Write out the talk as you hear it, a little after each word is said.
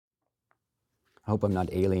I hope I'm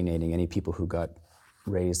not alienating any people who got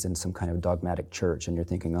raised in some kind of dogmatic church and you're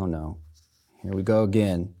thinking, oh no, here we go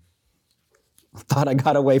again. I thought I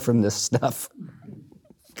got away from this stuff.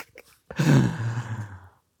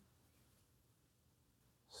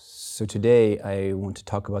 So today I want to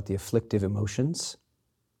talk about the afflictive emotions.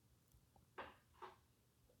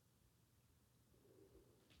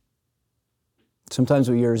 Sometimes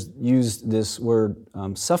we use this word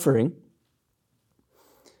suffering,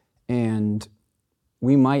 and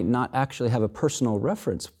we might not actually have a personal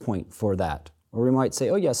reference point for that. Or we might say,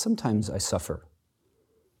 oh yeah, sometimes I suffer.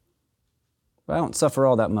 But I don't suffer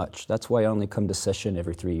all that much. That's why I only come to session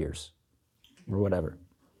every 3 years, or whatever.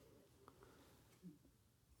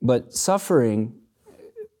 But suffering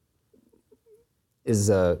is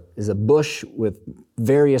a bush with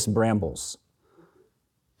various brambles.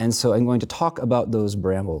 And so I'm going to talk about those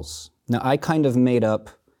brambles. Now, I kind of made up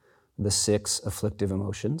the 6 afflictive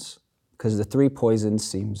emotions because the 3 poisons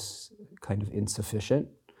seems kind of insufficient.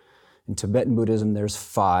 In Tibetan Buddhism, there's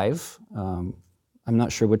 5. I'm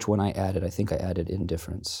not sure which one I added. I think I added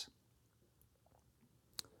indifference.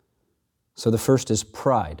 So the first is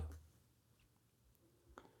pride.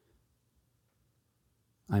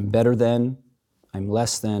 I'm better than, I'm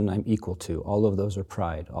less than, I'm equal to. All of those are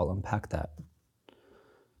pride. I'll unpack that.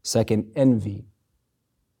 Second, envy.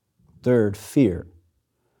 Third, fear.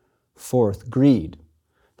 Fourth, greed.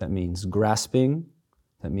 That means grasping,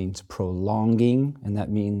 that means prolonging, and that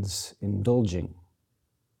means indulging.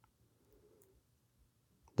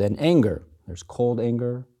 Then anger. There's cold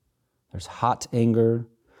anger, there's hot anger,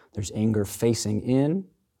 there's anger facing in,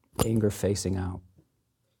 anger facing out.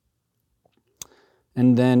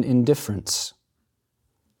 And then indifference,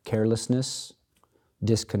 carelessness,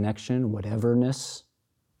 disconnection, whateverness.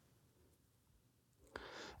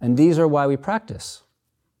 And these are why we practice.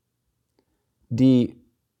 The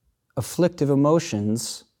afflictive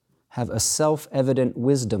emotions have a self-evident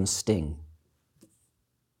wisdom sting.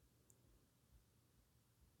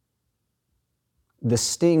 The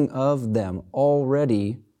sting of them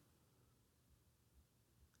already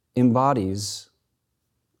embodies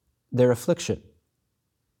their affliction.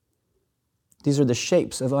 These are the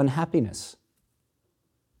shapes of unhappiness.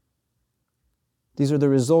 These are the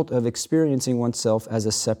result of experiencing oneself as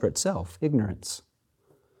a separate self, ignorance.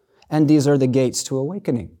 And these are the gates to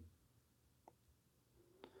awakening.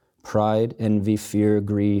 Pride, envy, fear,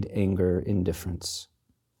 greed, anger, indifference.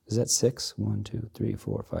 Is that 6? 1, 2, 3,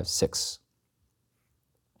 4, 5, 6.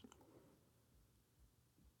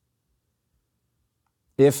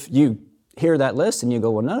 If you hear that list and you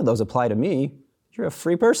go, well, none of those apply to me, you're a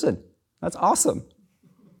free person. That's awesome.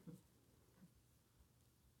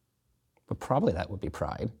 But probably that would be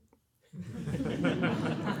pride.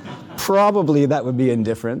 Probably that would be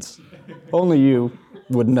indifference. Only you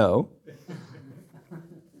would know.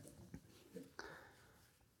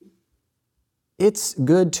 It's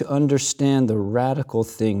good to understand the radical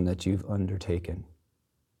thing that you've undertaken.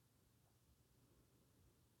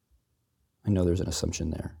 I know there's an assumption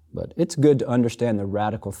there, but it's good to understand the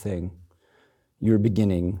radical thing you're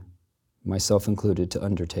beginning, myself included, to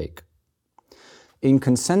undertake. In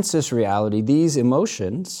consensus reality, these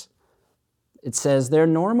emotions, it says they're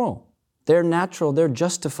normal, they're natural, they're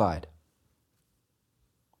justified.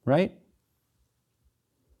 Right?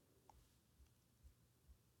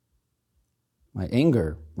 My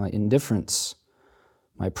anger, my indifference,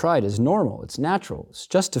 my pride is normal, it's natural, it's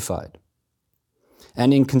justified.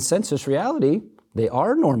 And in consensus reality, they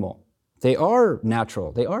are normal, they are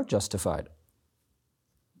natural, they are justified.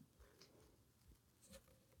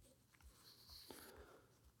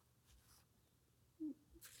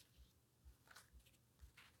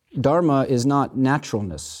 Dharma is not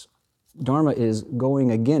naturalness. Dharma is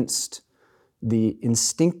going against the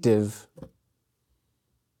instinctive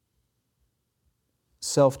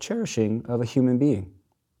self-cherishing of a human being.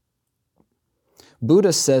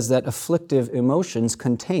 Buddha says that afflictive emotions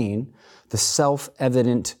contain the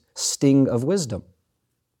self-evident sting of wisdom.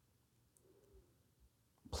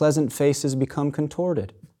 Pleasant faces become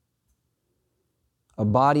contorted. A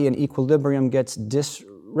body in equilibrium gets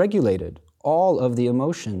dysregulated. All of the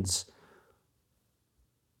emotions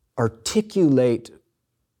articulate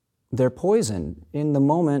their poison in the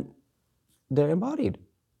moment they're embodied.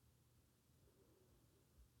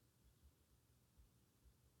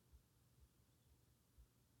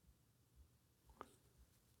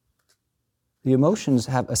 The emotions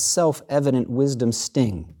have a self-evident wisdom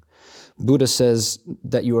sting. Buddha says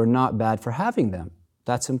that you are not bad for having them.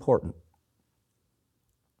 That's important.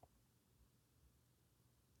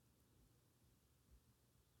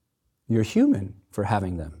 You're human for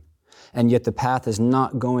having them. and yet the path is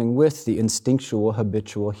not going with the instinctual,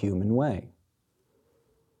 habitual human way.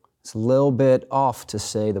 It's a little bit off to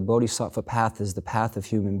say the bodhisattva path is the path of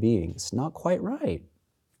human beings. Not quite right.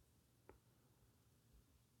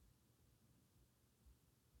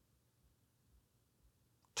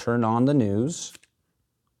 Turn on the news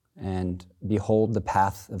and behold the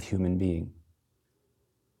path of human being.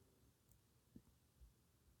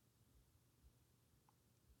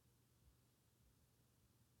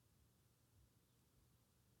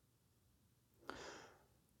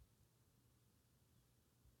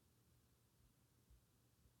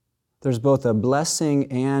 There's both a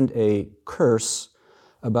blessing and a curse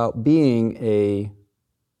about being a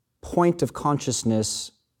point of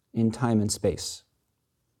consciousness in time and space.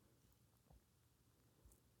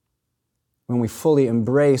 When we fully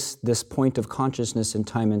embrace this point of consciousness in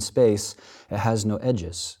time and space, it has no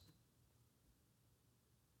edges.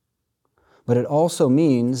 But it also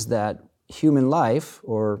means that human life,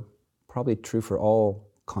 or probably true for all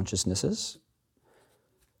consciousnesses,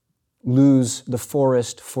 lose the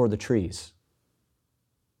forest for the trees.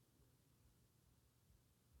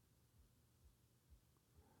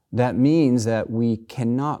 That means that we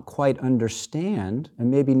cannot quite understand, and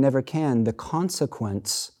maybe never can, the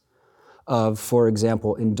consequence of, for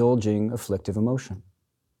example, indulging afflictive emotion.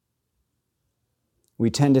 We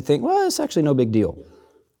tend to think, well, it's actually no big deal.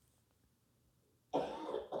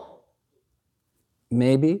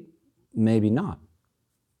 Maybe, maybe not.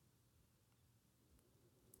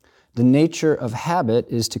 The nature of habit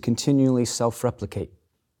is to continually self-replicate.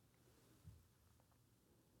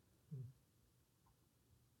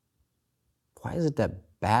 Why is it that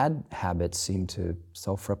bad habits seem to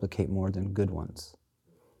self-replicate more than good ones?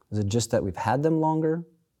 Is it just that we've had them longer?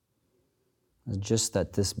 Is it just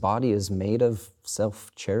that this body is made of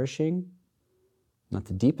self-cherishing? Not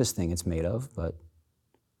the deepest thing it's made of, but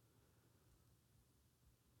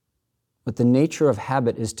the nature of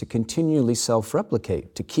habit is to continually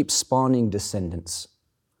self-replicate, to keep spawning descendants.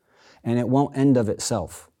 And it won't end of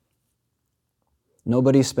itself.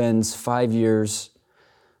 Nobody spends 5 years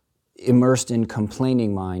immersed in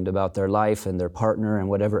complaining mind about their life and their partner and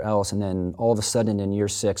whatever else, and then all of a sudden in year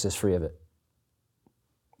 6 is free of it.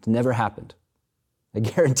 It's never happened. I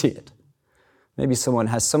guarantee it. Maybe someone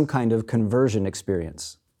has some kind of conversion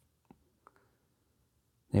experience.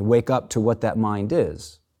 They wake up to what that mind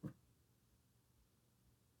is.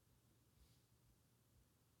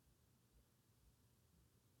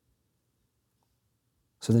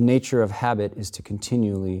 So the nature of habit is to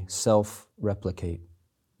continually self-replicate.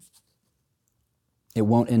 It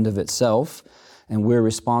won't end of itself, and we're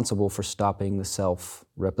responsible for stopping the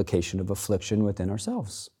self-replication of affliction within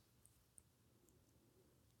ourselves.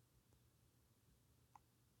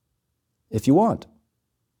 If you want.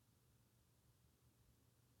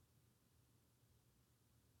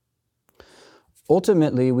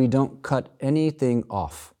 Ultimately, we don't cut anything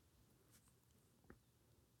off.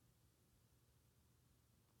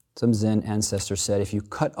 Some Zen ancestor said, if you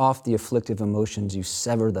cut off the afflictive emotions, you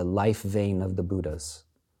sever the life vein of the Buddhas.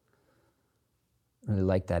 I really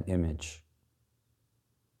like that image.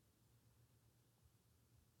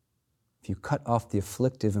 If you cut off the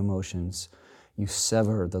afflictive emotions, you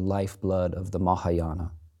sever the lifeblood of the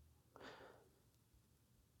Mahayana.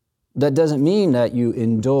 That doesn't mean that you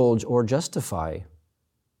indulge or justify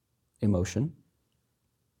emotion.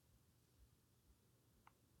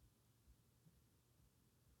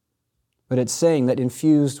 But it's saying that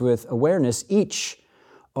infused with awareness, each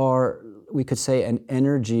are, we could say, an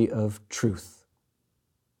energy of truth.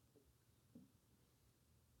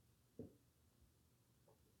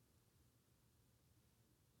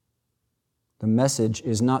 The message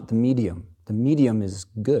is not the medium. The medium is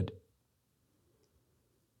good.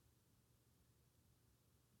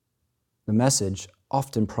 The message,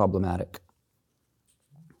 often problematic.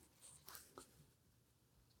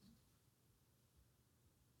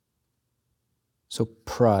 So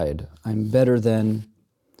pride, I'm better than,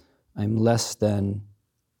 I'm less than,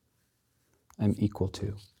 I'm equal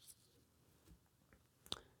to.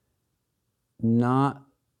 Not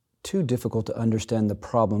too difficult to understand the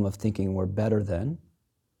problem of thinking we're better than.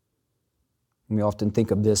 We often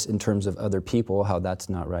think of this in terms of other people, how that's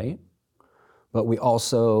not right. But we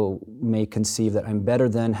also may conceive that I'm better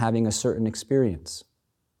than having a certain experience.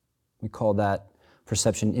 We call that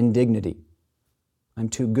perception indignity. I'm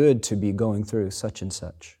too good to be going through such and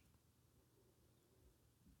such.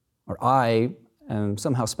 Or I am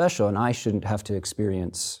somehow special and I shouldn't have to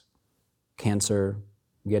experience cancer,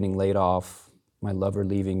 getting laid off, my lover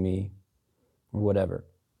leaving me, or whatever.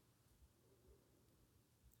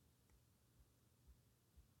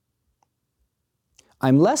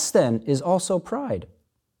 I'm less than is also pride.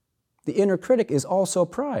 The inner critic is also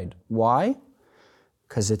pride. Why?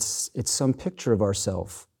 Because it's some picture of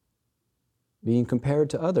ourself being compared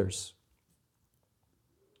to others.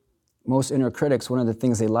 Most inner critics, one of the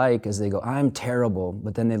things they like is they go, I'm terrible,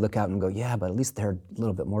 but then they look out and go, yeah, but at least they're a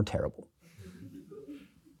little bit more terrible.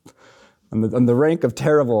 On the rank of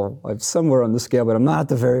terrible, I'm somewhere on the scale, but I'm not at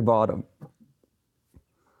the very bottom.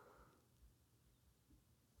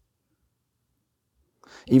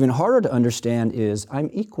 Even harder to understand is I'm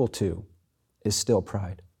equal to is still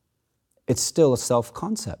pride. It's still a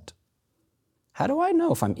self-concept. How do I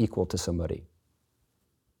know if I'm equal to somebody?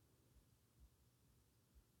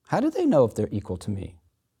 How do they know if they're equal to me?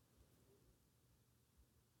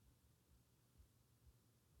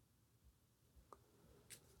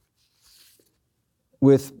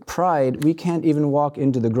 With pride, we can't even walk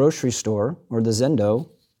into the grocery store or the Zendo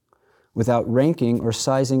without ranking or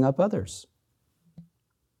sizing up others.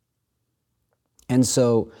 And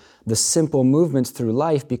so the simple movements through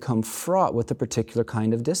life become fraught with a particular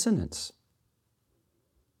kind of dissonance.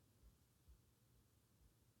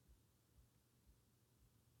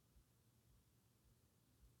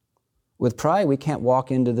 With pride, we can't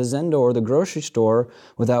walk into the Zendo or the grocery store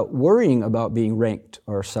without worrying about being ranked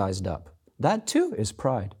or sized up. That too is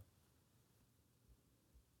pride.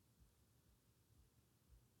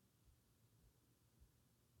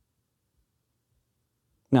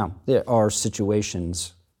 Now, there are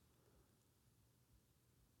situations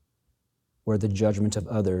where the judgment of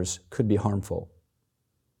others could be harmful.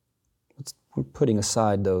 We're putting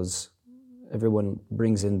aside those. Everyone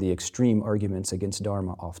brings in the extreme arguments against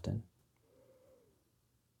Dharma often.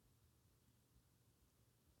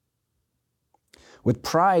 With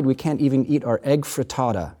pride, we can't even eat our egg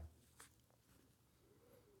frittata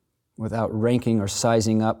without ranking or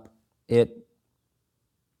sizing up it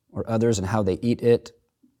or others and how they eat it,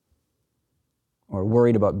 or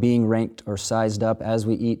worried about being ranked or sized up as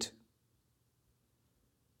we eat.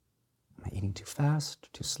 Am I eating too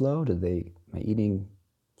fast, too slow? Am I eating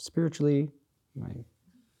spiritually?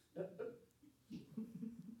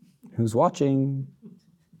 Who's watching?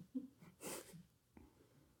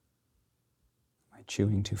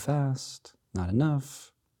 Chewing too fast, not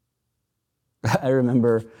enough. I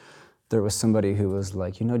remember there was somebody who was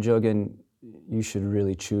like, Jogen, you should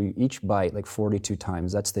really chew each bite like 42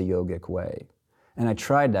 times. That's the yogic way. And I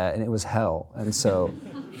tried that and it was hell. And so,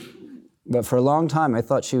 but for a long time I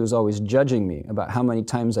thought she was always judging me about how many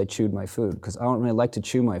times I chewed my food, because I don't really like to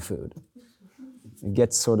chew my food. It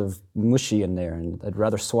gets sort of mushy in there and I'd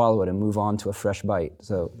rather swallow it and move on to a fresh bite.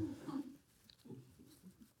 So.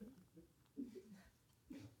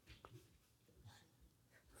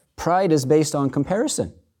 Pride is based on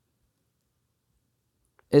comparison.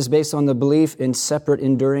 It's based on the belief in separate,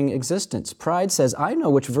 enduring existence. Pride says, I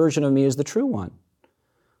know which version of me is the true one.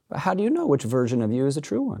 But how do you know which version of you is the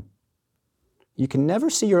true one? You can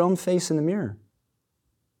never see your own face in the mirror.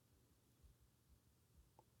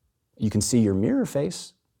 You can see your mirror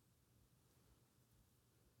face.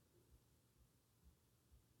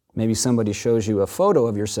 Maybe somebody shows you a photo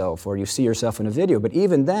of yourself or you see yourself in a video, but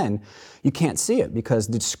even then, you can't see it because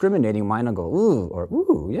the discriminating mind will go, ooh, or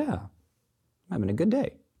ooh, yeah, I'm having a good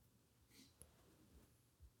day.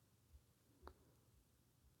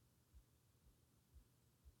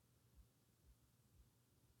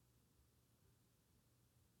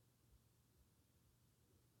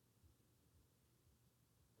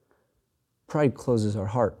 Pride closes our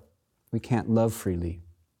heart. We can't love freely.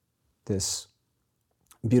 This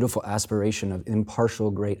beautiful aspiration of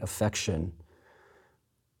impartial great affection.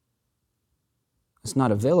 It's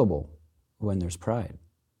not available when there's pride.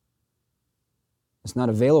 It's not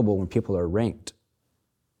available when people are ranked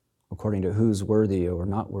according to who's worthy or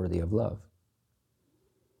not worthy of love.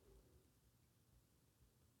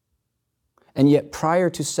 And yet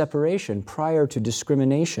prior to separation, prior to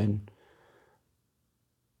discrimination,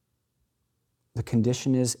 the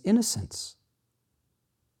condition is innocence.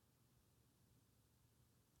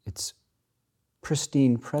 It's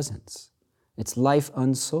pristine presence. It's life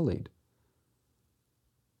unsullied.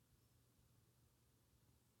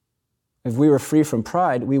 If we were free from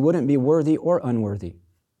pride, we wouldn't be worthy or unworthy.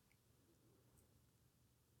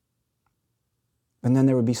 And then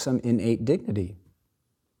there would be some innate dignity.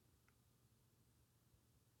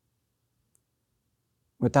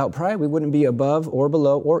 Without pride, we wouldn't be above or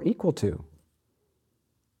below or equal to.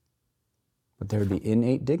 But there would be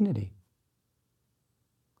innate dignity.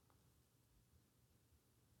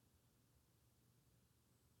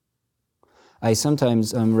 I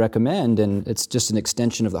sometimes recommend, and it's just an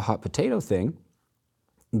extension of the hot potato thing,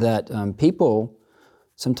 that people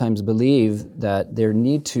sometimes believe that they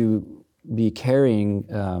need to be carrying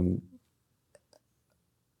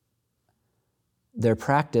their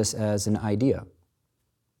practice as an idea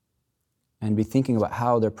and be thinking about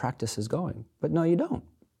how their practice is going. But no, you don't.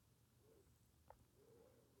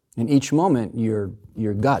 In each moment, your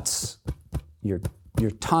guts, your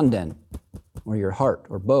tanden, or your heart,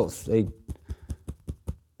 or both,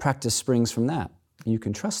 practice springs from that. You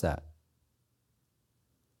can trust that.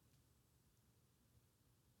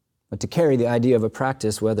 But to carry the idea of a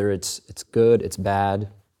practice, whether it's good, it's bad,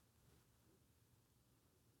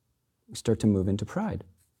 we start to move into pride.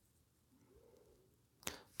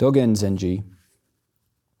 Jogen Zenji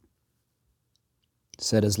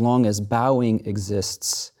said, as long as bowing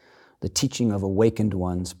exists, the teaching of awakened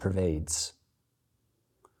ones pervades.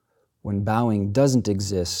 When bowing doesn't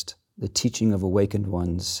exist, the teaching of awakened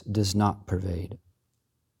ones does not pervade.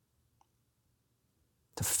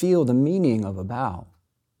 To feel the meaning of a bow,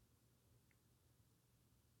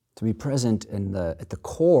 to be present at the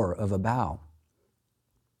core of a bow.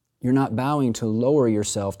 You're not bowing to lower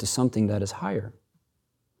yourself to something that is higher.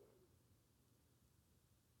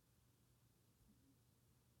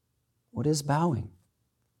 What is bowing?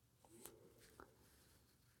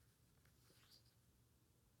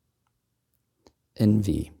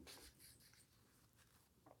 Envy.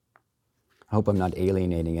 I hope I'm not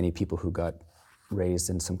alienating any people who got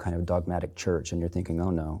raised in some kind of dogmatic church and you're thinking,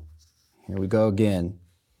 oh no, here we go again.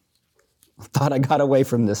 I thought I got away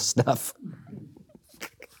from this stuff.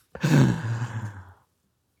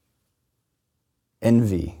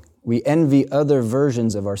 Envy. We envy other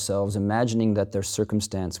versions of ourselves, imagining that their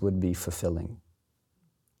circumstance would be fulfilling.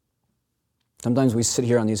 Sometimes we sit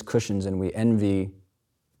here on these cushions and we envy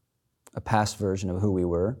a past version of who we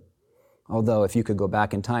were. Although if you could go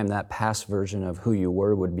back in time, that past version of who you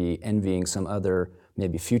were would be envying some other,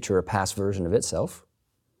 maybe future or past version of itself.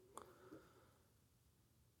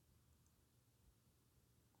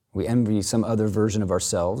 We envy some other version of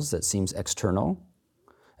ourselves that seems external,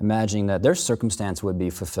 imagining that their circumstance would be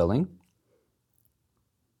fulfilling.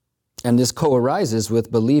 And this co-arises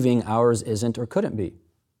with believing ours isn't or couldn't be.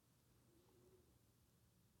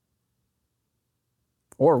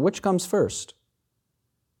 Or which comes first?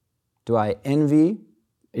 Do I envy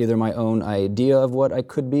either my own idea of what I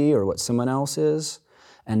could be or what someone else is,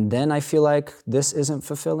 and then I feel like this isn't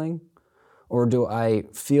fulfilling? Or do I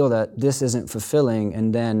feel that this isn't fulfilling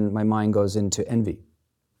and then my mind goes into envy?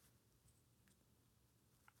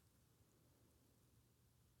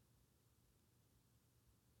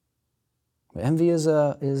 Envy is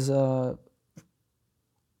a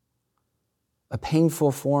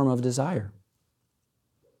painful form of desire.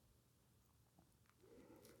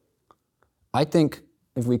 I think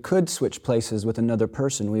if we could switch places with another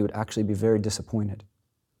person, we would actually be very disappointed.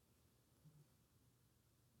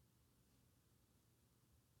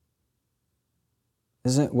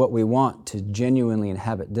 Isn't what we want to genuinely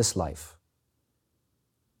inhabit this life?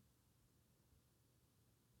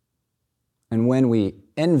 And when we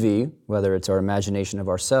envy, whether it's our imagination of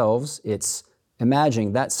ourselves, it's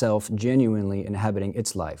imagining that self genuinely inhabiting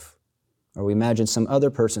its life. Or we imagine some other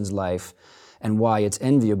person's life, and why it's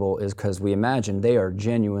enviable is because we imagine they are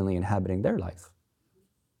genuinely inhabiting their life.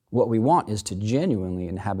 What we want is to genuinely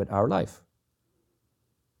inhabit our life.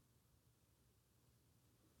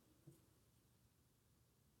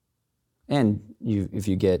 And if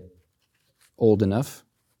you get old enough,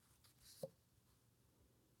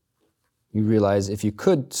 you realize if you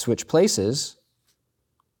could switch places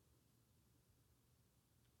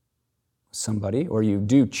with somebody, or you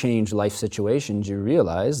do change life situations, you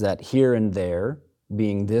realize that here and there,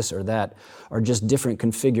 being this or that, are just different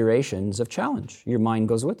configurations of challenge. Your mind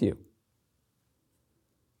goes with you.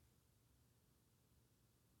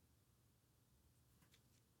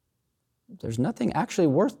 There's nothing actually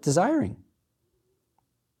worth desiring.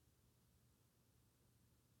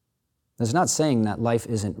 That's not saying that life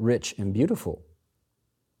isn't rich and beautiful.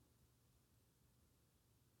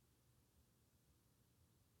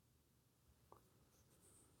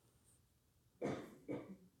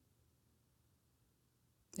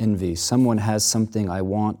 Envy. Someone has something I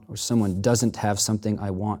want, or someone doesn't have something I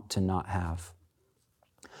want to not have.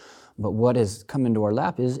 But what has come into our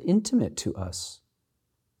lap is intimate to us.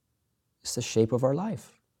 It's the shape of our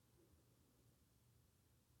life.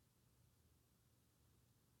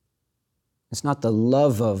 It's not the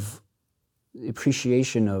love of the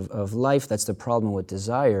appreciation of life that's the problem with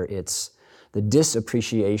desire. It's the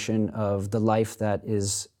disappreciation of the life that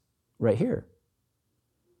is right here.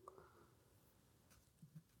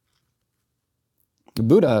 The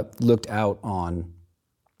Buddha looked out on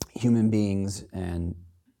human beings and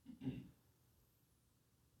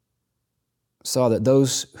saw that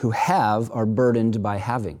those who have are burdened by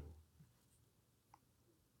having.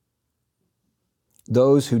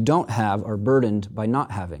 Those who don't have are burdened by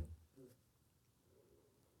not having.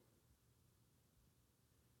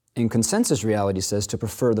 And consensus reality says to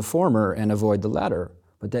prefer the former and avoid the latter,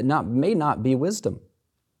 but that may not be wisdom.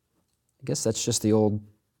 I guess that's just the old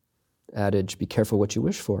adage, be careful what you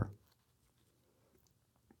wish for.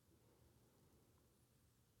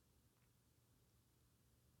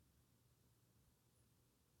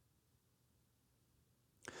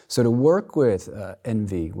 So to work with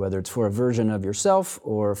envy, whether it's for a version of yourself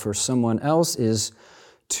or for someone else, is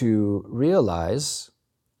to realize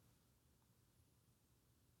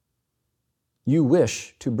you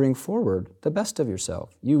wish to bring forward the best of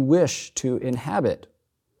yourself. You wish to inhabit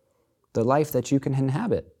the life that you can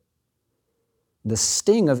inhabit. The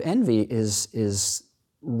sting of envy is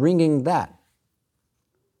ringing that.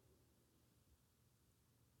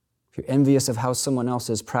 If you're envious of how someone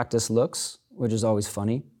else's practice looks, which is always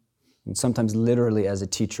funny, and sometimes literally as a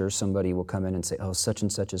teacher, somebody will come in and say, oh, such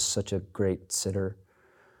and such is such a great sitter.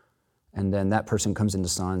 And then that person comes into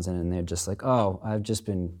Sanzen and they're just like, oh, I've just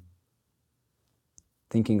been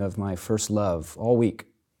thinking of my first love all week.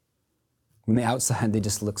 From the outside, they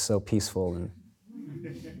just look so peaceful and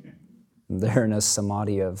they're in a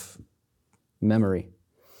samadhi of memory.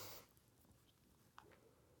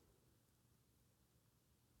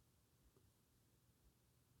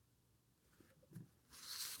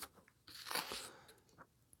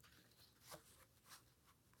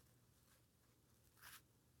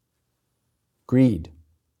 Greed,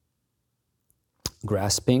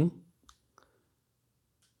 grasping,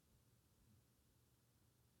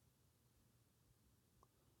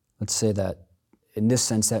 let's say that in this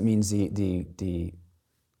sense that means the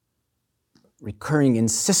recurring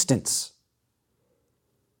insistence,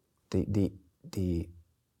 the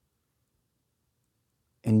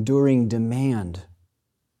enduring demand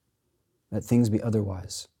that things be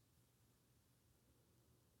otherwise.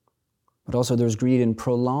 But also there's greed in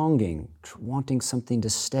prolonging, wanting something to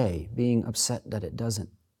stay, being upset that it doesn't.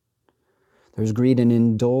 There's greed in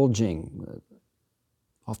indulging.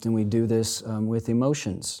 Often we do this with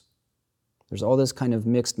emotions. There's all this kind of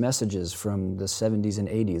mixed messages from the 70s and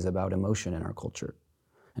 80s about emotion in our culture,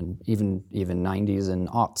 and even 90s and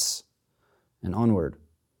aughts and onward.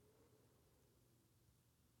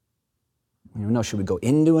 You know, should we go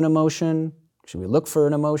into an emotion? Should we look for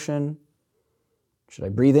an emotion? Should I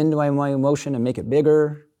breathe into my emotion and make it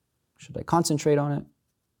bigger? Should I concentrate on it?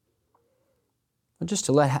 But just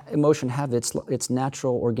to let emotion have its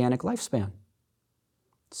natural organic lifespan.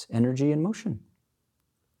 It's energy and motion.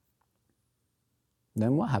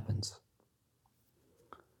 Then what happens?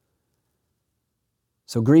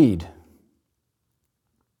 So greed.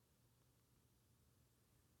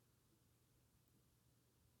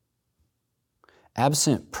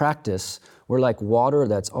 Absent practice, we're like water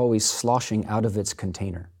that's always sloshing out of its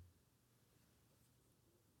container.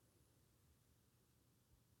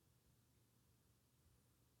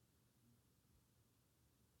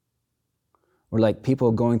 We're like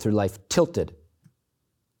people going through life tilted,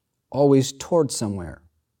 always towards somewhere,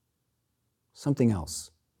 something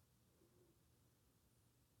else.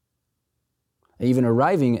 Even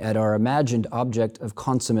arriving at our imagined object of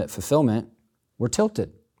consummate fulfillment, we're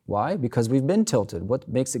tilted. Why? Because we've been tilted. What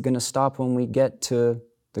makes it going to stop when we get to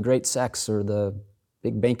the great sex or the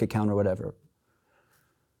big bank account or whatever?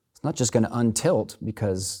 It's not just going to untilt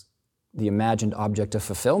because the imagined object of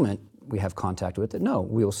fulfillment, we have contact with it. No,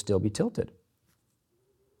 we will still be tilted.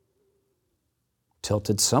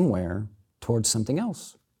 Tilted somewhere towards something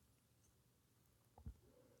else.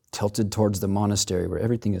 Tilted towards the monastery where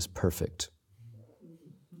everything is perfect.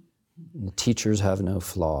 And the teachers have no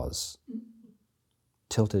flaws.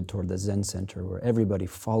 Tilted toward the Zen center where everybody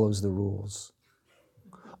follows the rules.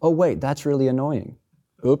 Oh wait, that's really annoying.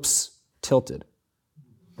 Oops, tilted.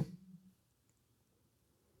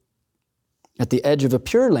 At the edge of a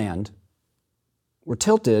Pure Land, we're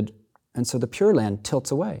tilted, and so the Pure Land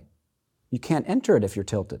tilts away. You can't enter it if you're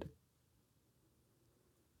tilted.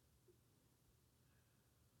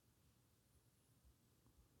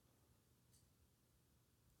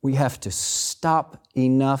 We have to stop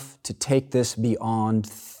enough to take this beyond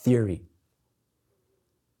theory.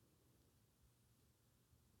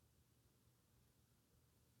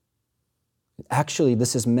 Actually,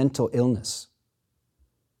 this is mental illness.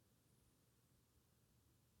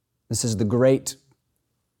 This is the great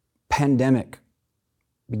pandemic,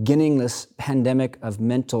 beginningless pandemic of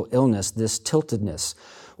mental illness, this tiltedness.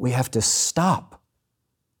 We have to stop.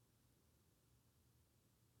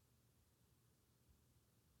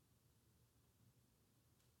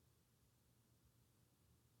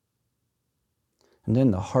 And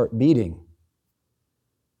then the heart beating.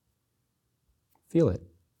 Feel it.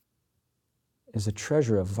 Is a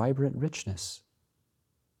treasure of vibrant richness.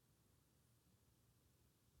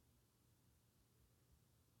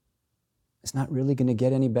 It's not really going to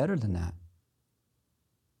get any better than that.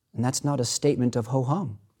 And that's not a statement of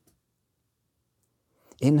ho-hum.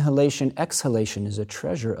 Inhalation, exhalation is a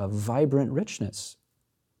treasure of vibrant richness.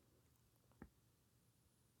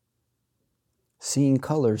 Seeing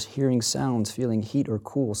colors, hearing sounds, feeling heat or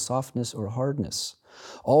cool, softness or hardness.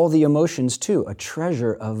 All the emotions too, a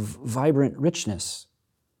treasure of vibrant richness.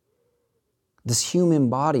 This human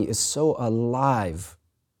body is so alive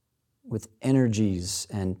with energies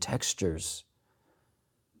and textures.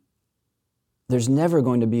 There's never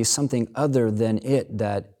going to be something other than it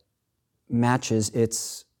that matches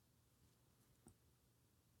its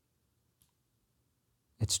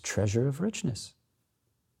treasure of richness.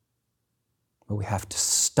 But we have to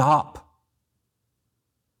stop.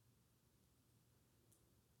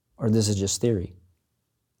 Or this is just theory.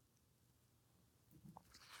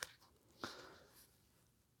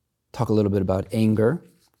 Talk a little bit about anger.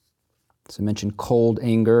 So I mentioned cold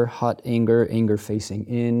anger, hot anger, anger facing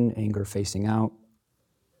in, anger facing out.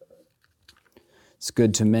 It's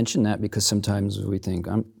good to mention that because sometimes we think,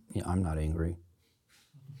 I'm not angry.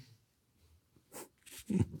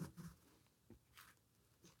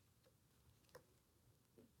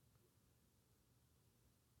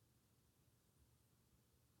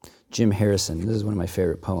 Jim Harrison, this is one of my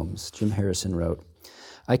favorite poems. Jim Harrison wrote,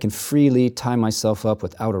 "I can freely tie myself up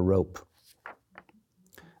without a rope.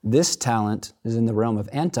 This talent is in the realm of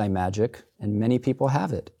anti-magic, and many people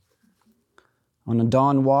have it. On a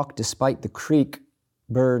dawn walk, despite the creek,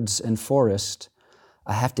 birds, and forest,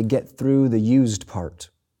 I have to get through the used part,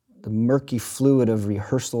 the murky fluid of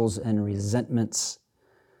rehearsals and resentments.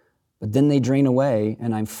 But then they drain away,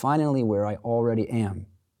 and I'm finally where I already am,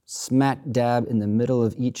 smack dab in the middle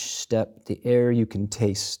of each step, the air you can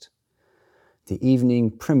taste. The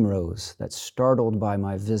evening primrose that, startled by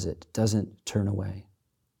my visit, doesn't turn away."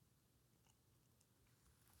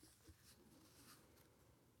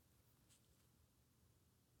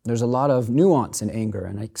 There's a lot of nuance in anger,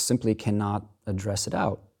 and I simply cannot address it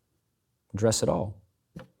all.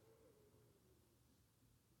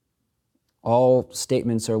 All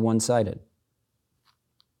statements are one-sided.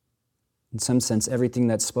 In some sense, everything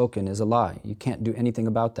that's spoken is a lie. You can't do anything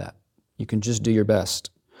about that. You can just do your best.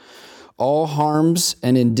 All harms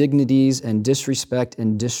and indignities and disrespect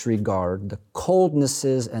and disregard, the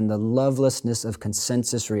coldnesses and the lovelessness of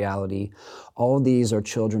consensus reality, all these are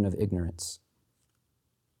children of ignorance.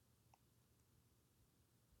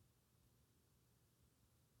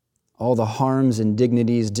 All the harms,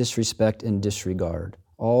 indignities, disrespect, and disregard,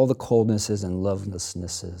 all the coldnesses and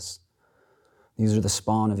lovelessnesses, these are the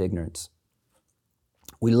spawn of ignorance.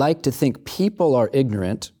 We like to think people are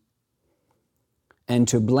ignorant and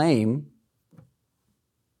to blame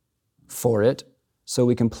for it so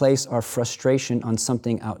we can place our frustration on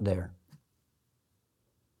something out there.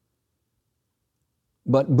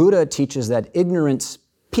 But Buddha teaches that ignorance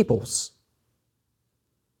peoples.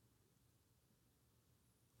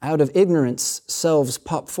 Out of ignorance, selves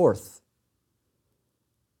pop forth,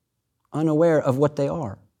 unaware of what they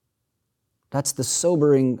are. That's the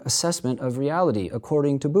sobering assessment of reality,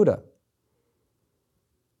 according to Buddha.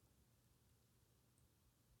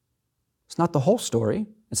 It's not the whole story.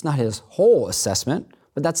 It's not his whole assessment,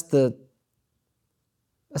 but that's an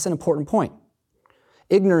important point.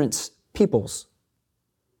 Ignorance peoples.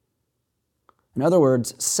 In other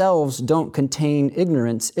words, selves don't contain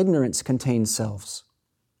ignorance. Ignorance contains selves.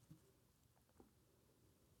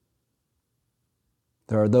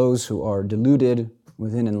 There are those who are deluded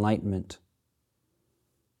within enlightenment.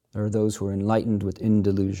 There are those who are enlightened within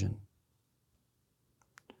delusion.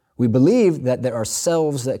 We believe that there are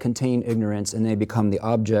selves that contain ignorance and they become the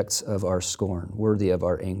objects of our scorn, worthy of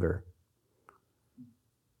our anger.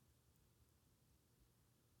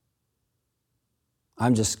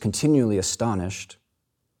 I'm just continually astonished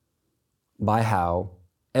by how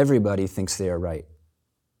everybody thinks they are right.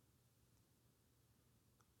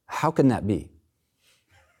 How can that be?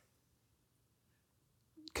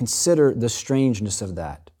 Consider the strangeness of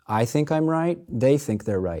that. I think I'm right, they think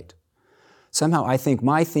they're right. Somehow I think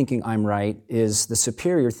my thinking I'm right is the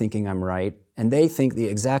superior thinking I'm right, and they think the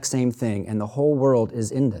exact same thing, and the whole world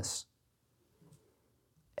is in this.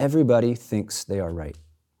 Everybody thinks they are right.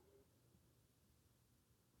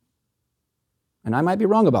 And I might be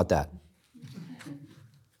wrong about that.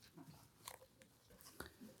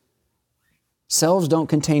 Selves don't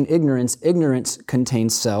contain ignorance. Ignorance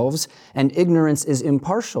contains selves, and ignorance is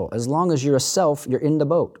impartial. As long as you're a self, you're in the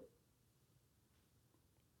boat.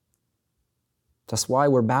 That's why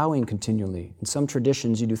we're bowing continually. In some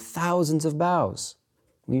traditions, you do thousands of bows.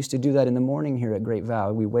 We used to do that in the morning here at Great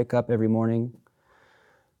Vow. We wake up every morning,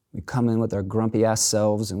 we come in with our grumpy-ass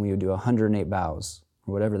selves, and we would do 108 bows,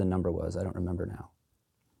 or whatever the number was. I don't remember now.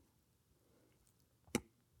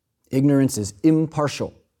 Ignorance is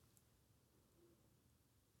impartial.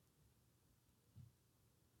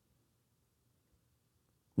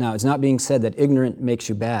 Now, it's not being said that ignorant makes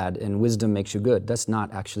you bad and wisdom makes you good. That's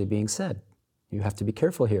not actually being said. You have to be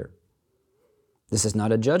careful here. This is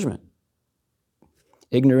not a judgment.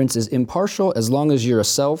 Ignorance is impartial. As long as you're a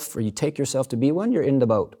self, or you take yourself to be one, you're in the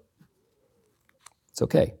boat. It's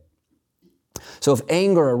okay. So if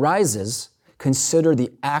anger arises, consider the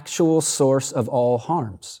actual source of all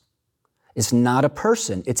harms. It's not a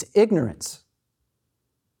person, it's ignorance.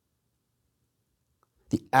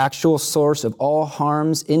 The actual source of all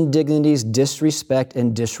harms, indignities, disrespect,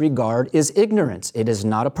 and disregard is ignorance. It is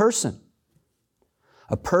not a person.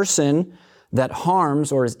 A person that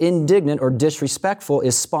harms or is indignant or disrespectful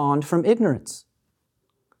is spawned from ignorance.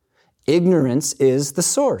 Ignorance is the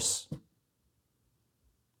source.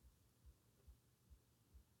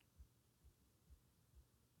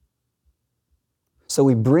 So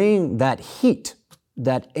we bring that heat,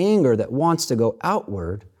 that anger that wants to go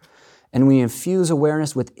outward, and we infuse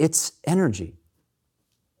awareness with its energy.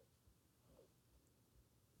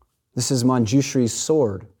 This is Manjushri's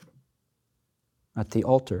sword at the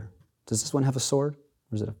altar. Does this one have a sword?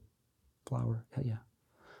 Or is it a flower? Yeah.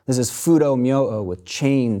 This is Fudo Myo'o with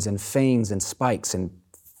chains and fangs and spikes and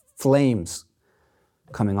flames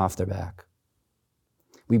coming off their back.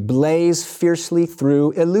 We blaze fiercely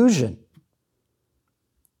through illusion.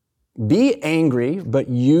 Be angry, but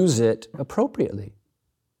use it appropriately.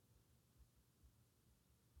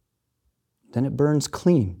 Then it burns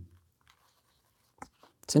clean.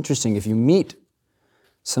 It's interesting, if you meet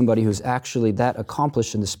somebody who's actually that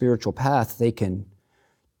accomplished in the spiritual path, they can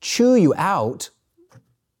chew you out,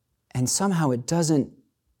 and somehow it doesn't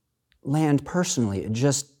land personally. It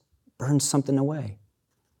just burns something away.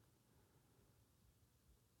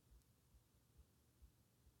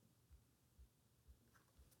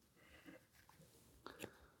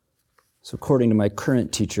 So according to my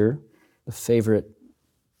current teacher, the favorite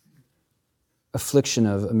affliction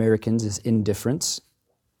of Americans is indifference.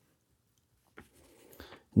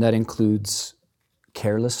 And that includes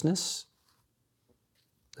carelessness.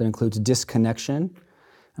 That includes disconnection.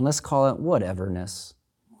 And let's call it whateverness.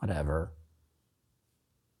 Whatever.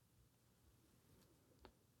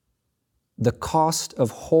 The cost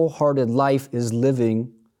of wholehearted life is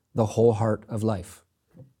living the whole heart of life.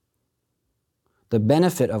 The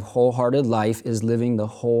benefit of wholehearted life is living the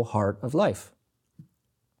whole heart of life.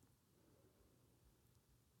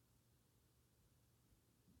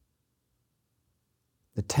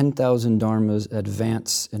 The 10,000 dharmas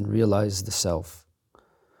advance and realize the self.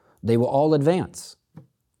 They will all advance.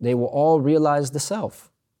 They will all realize the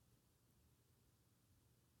self.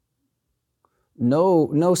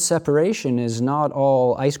 No separation is not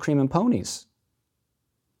all ice cream and ponies.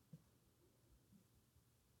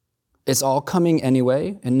 It's all coming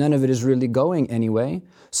anyway, and none of it is really going anyway,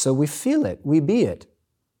 so we feel it, we be it.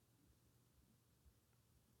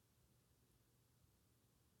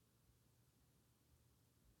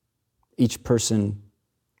 Each person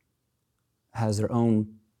has their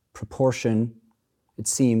own proportion, it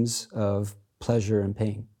seems, of pleasure and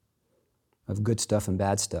pain, of good stuff and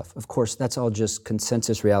bad stuff. Of course, that's all just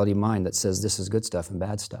consensus reality mind that says this is good stuff and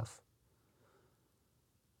bad stuff.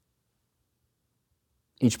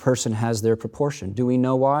 Each person has their proportion. Do we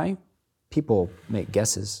know why? People make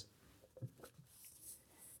guesses.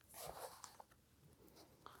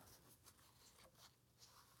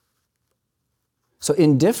 So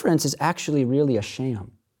indifference is actually really a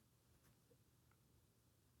sham.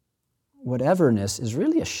 Whateverness is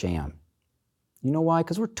really a sham. You know why?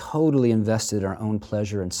 Because we're totally invested in our own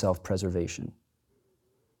pleasure and self-preservation.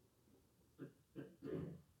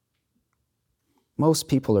 Most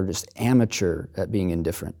people are just amateur at being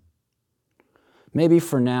indifferent. Maybe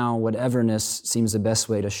for now, whateverness seems the best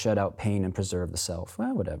way to shut out pain and preserve the self.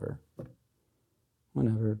 Well, whatever.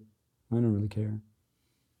 Whatever. I don't really care.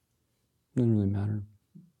 Doesn't really matter.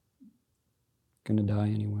 Gonna die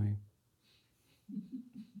anyway.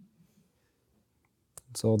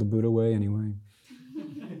 It's all the Buddha way anyway.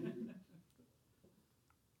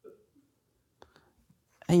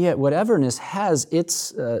 And yet, whateverness has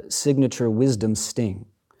its signature wisdom sting.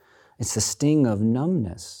 It's the sting of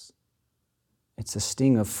numbness. It's the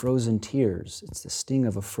sting of frozen tears. It's the sting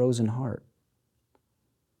of a frozen heart.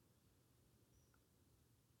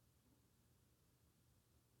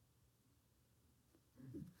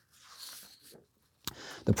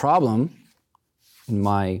 The problem, in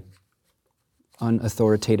my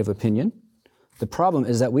unauthoritative opinion, the problem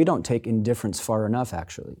is that we don't take indifference far enough,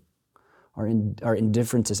 actually. Our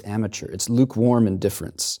indifference is amateur. It's lukewarm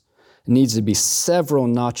indifference. It needs to be several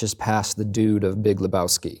notches past the dude of Big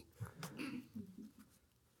Lebowski.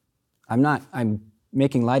 I'm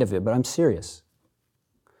making light of it, but I'm serious.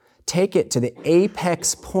 Take it to the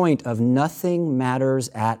apex point of nothing matters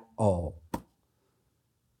at all,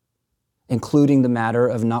 including the matter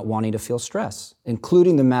of not wanting to feel stress,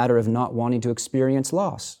 including the matter of not wanting to experience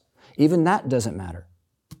loss. Even that doesn't matter.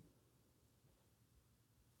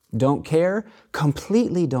 Don't care,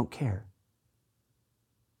 completely don't care.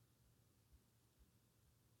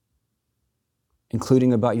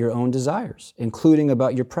 Including about your own desires, including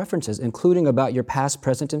about your preferences, including about your past,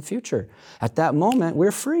 present, and future. At that moment,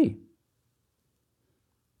 we're free.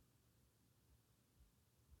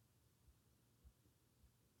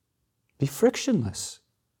 Be frictionless.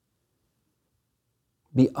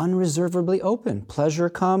 Be unreservedly open. Pleasure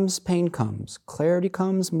comes, pain comes. Clarity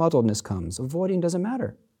comes, muddledness comes. Avoiding doesn't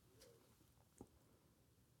matter.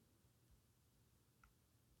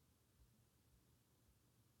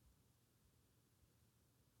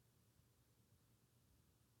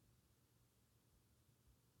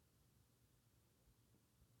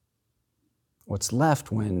 What's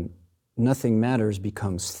left when nothing matters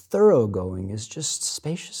becomes thoroughgoing is just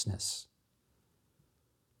spaciousness.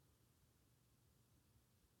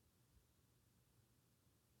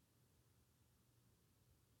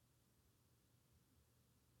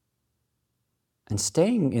 And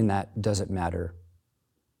staying in that doesn't matter.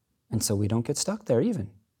 And so we don't get stuck there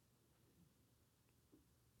even.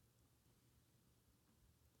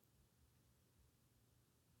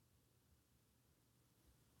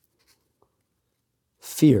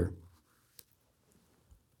 Fear.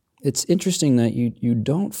 It's interesting that you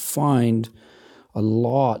don't find a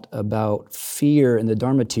lot about fear in the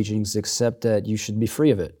Dharma teachings except that you should be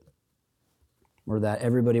free of it, or that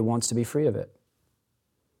everybody wants to be free of it.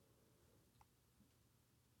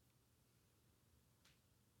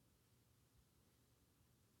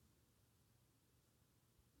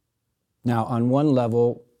 Now, on one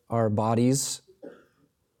level, our bodies,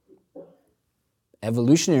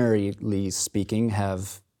 evolutionarily speaking,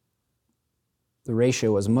 have the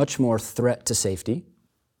ratio is much more threat to safety,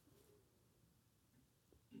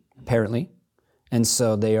 apparently, and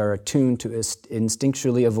so they are attuned to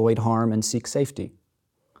instinctually avoid harm and seek safety.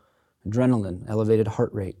 Adrenaline, elevated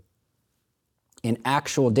heart rate. In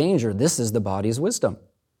actual danger, this is the body's wisdom.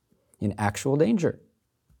 In actual danger.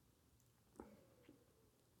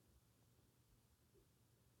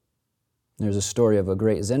 There's a story of a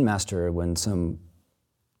great Zen master when some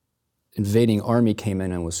invading army came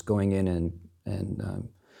in and was going in and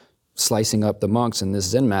slicing up the monks, and this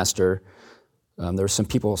Zen master, there were some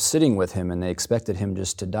people sitting with him and they expected him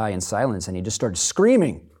just to die in silence, and he just started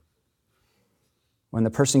screaming when the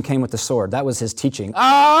person came with the sword. That was his teaching.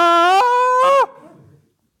 Ah!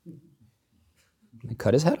 They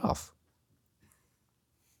cut his head off.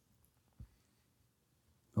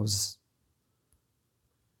 It was,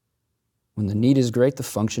 when the need is great, the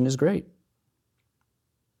function is great.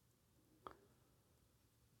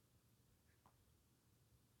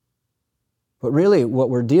 But really, what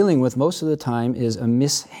we're dealing with most of the time is a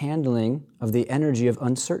mishandling of the energy of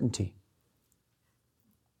uncertainty.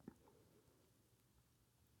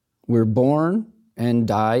 We're born and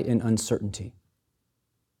die in uncertainty.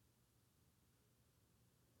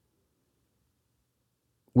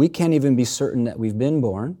 We can't even be certain that we've been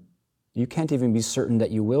born. You can't even be certain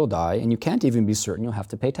that you will die, and you can't even be certain you'll have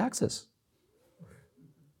to pay taxes.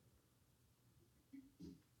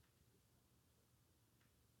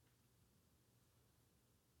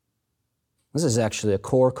 This is actually a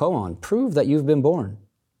core koan. Prove that you've been born.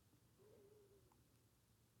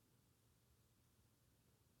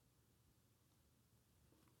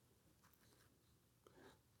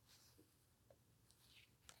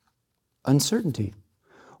 Uncertainty.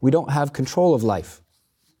 We don't have control of life.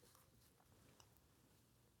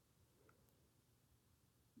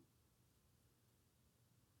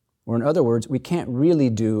 Or in other words, we can't really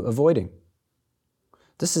do avoiding.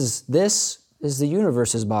 This is the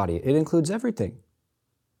universe's body. It includes everything.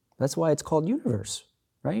 That's why it's called universe,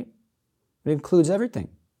 right? It includes everything.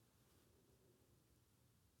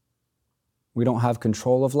 We don't have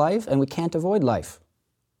control of life, and we can't avoid life.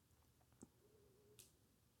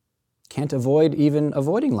 Can't avoid even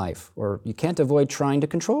avoiding life, or you can't avoid trying to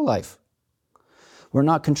control life. We're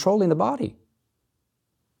not controlling the body.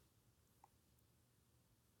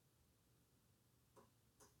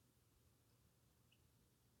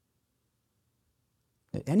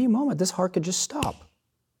 At any moment, this heart could just stop.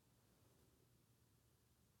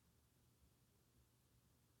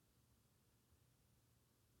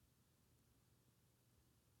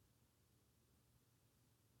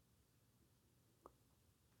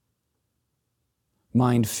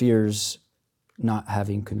 Mind fears not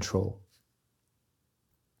having control.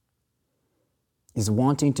 Is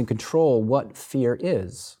wanting to control what fear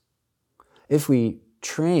is. If we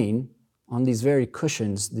train on these very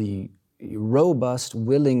cushions the robust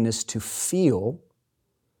willingness to feel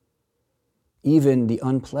even the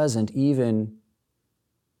unpleasant, even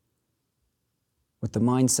what the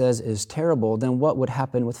mind says is terrible, then what would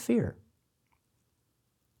happen with fear?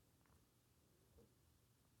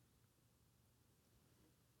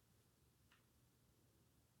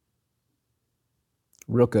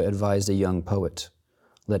 Rilke advised a young poet,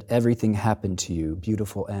 "Let everything happen to you,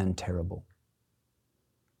 beautiful and terrible."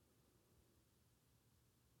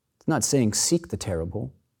 It's not saying seek the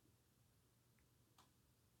terrible,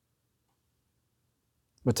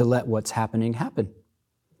 but to let what's happening happen.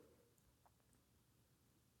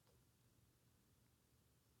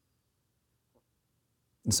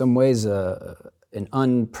 In some ways, an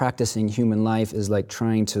unpracticing human life is like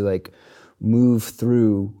trying to move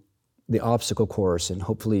through the obstacle course, and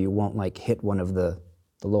hopefully you won't hit one of the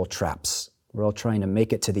little traps. We're all trying to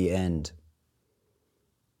make it to the end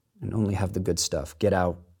and only have the good stuff, get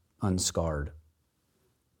out unscarred.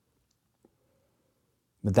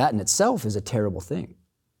 But that in itself is a terrible thing.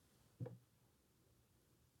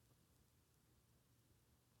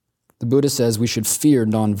 The Buddha says we should fear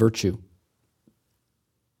non-virtue.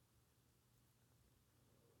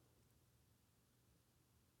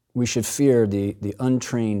 We should fear the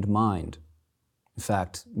untrained mind. In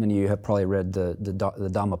fact, many of you have probably read the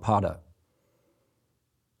Dhammapada.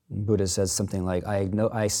 Buddha says something like,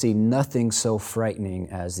 I see nothing so frightening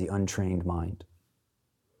as the untrained mind.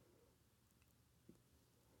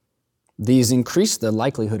 These increase the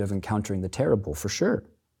likelihood of encountering the terrible, for sure.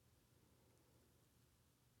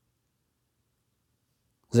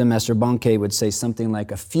 Zen Master Bankei would say something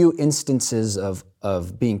like, a few instances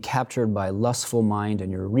of being captured by lustful mind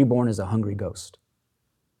and you're reborn as a hungry ghost.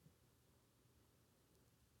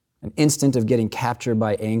 An instant of getting captured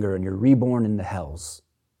by anger and you're reborn in the hells.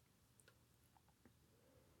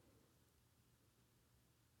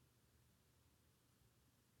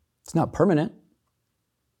 It's not permanent.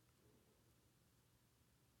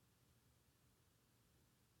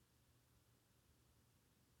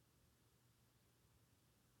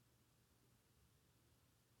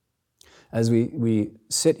 As we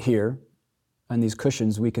sit here on these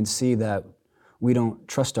cushions, we can see that we don't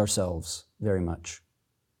trust ourselves very much.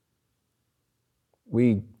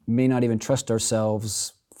 We may not even trust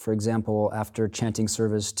ourselves, for example, after chanting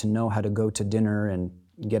service, to know how to go to dinner and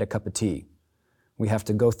get a cup of tea. We have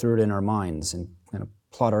to go through it in our minds and kind of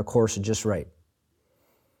plot our course just right.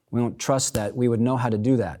 We don't trust that we would know how to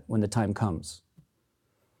do that when the time comes.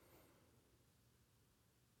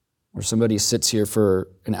 Or somebody sits here for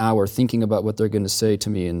an hour thinking about what they're going to say to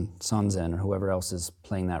me in Sanzen or whoever else is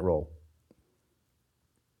playing that role.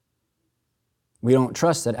 We don't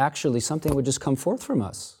trust that actually something would just come forth from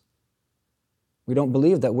us. We don't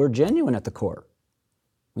believe that we're genuine at the core.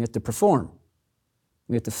 We have to perform.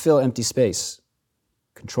 We have to fill empty space,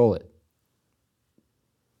 control it.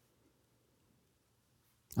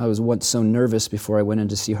 I was once so nervous before I went in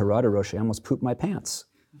to see Harada Roshi, I almost pooped my pants.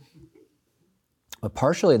 But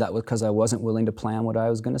partially that was because I wasn't willing to plan what I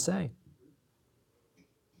was going to say.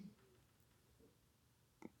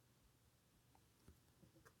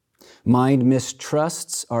 Mind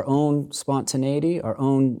mistrusts our own spontaneity, our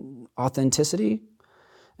own authenticity,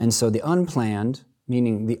 and so the unplanned,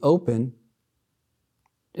 meaning the open,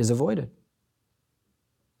 is avoided.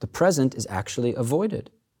 The present is actually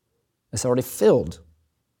avoided. It's already filled.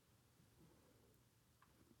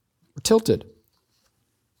 We're tilted.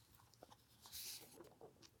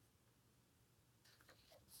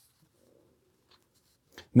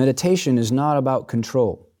 Meditation is not about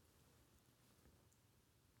control.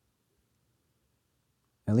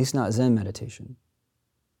 At least not Zen meditation.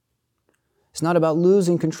 It's not about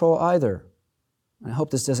losing control either. I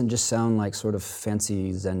hope this doesn't just sound like sort of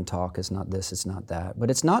fancy Zen talk. It's not this, it's not that. But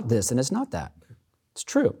it's not this and it's not that. It's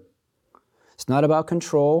true. It's not about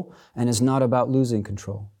control and it's not about losing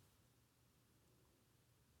control.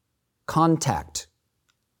 Contact,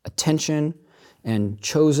 attention, and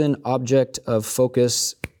chosen object of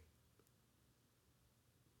focus,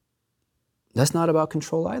 that's not about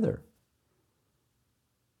control either.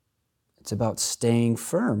 It's about staying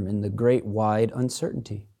firm in the great wide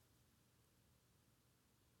uncertainty.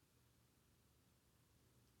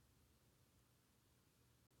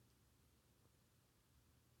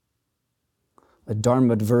 A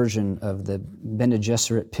Dharma version of the Bene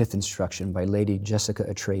Gesserit Pith instruction by Lady Jessica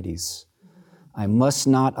Atreides. I must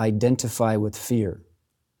not identify with fear.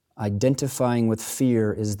 Identifying with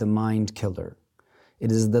fear is the mind killer.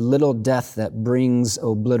 It is the little death that brings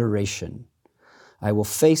obliteration. I will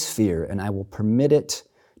face fear, and I will permit it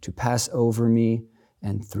to pass over me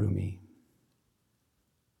and through me.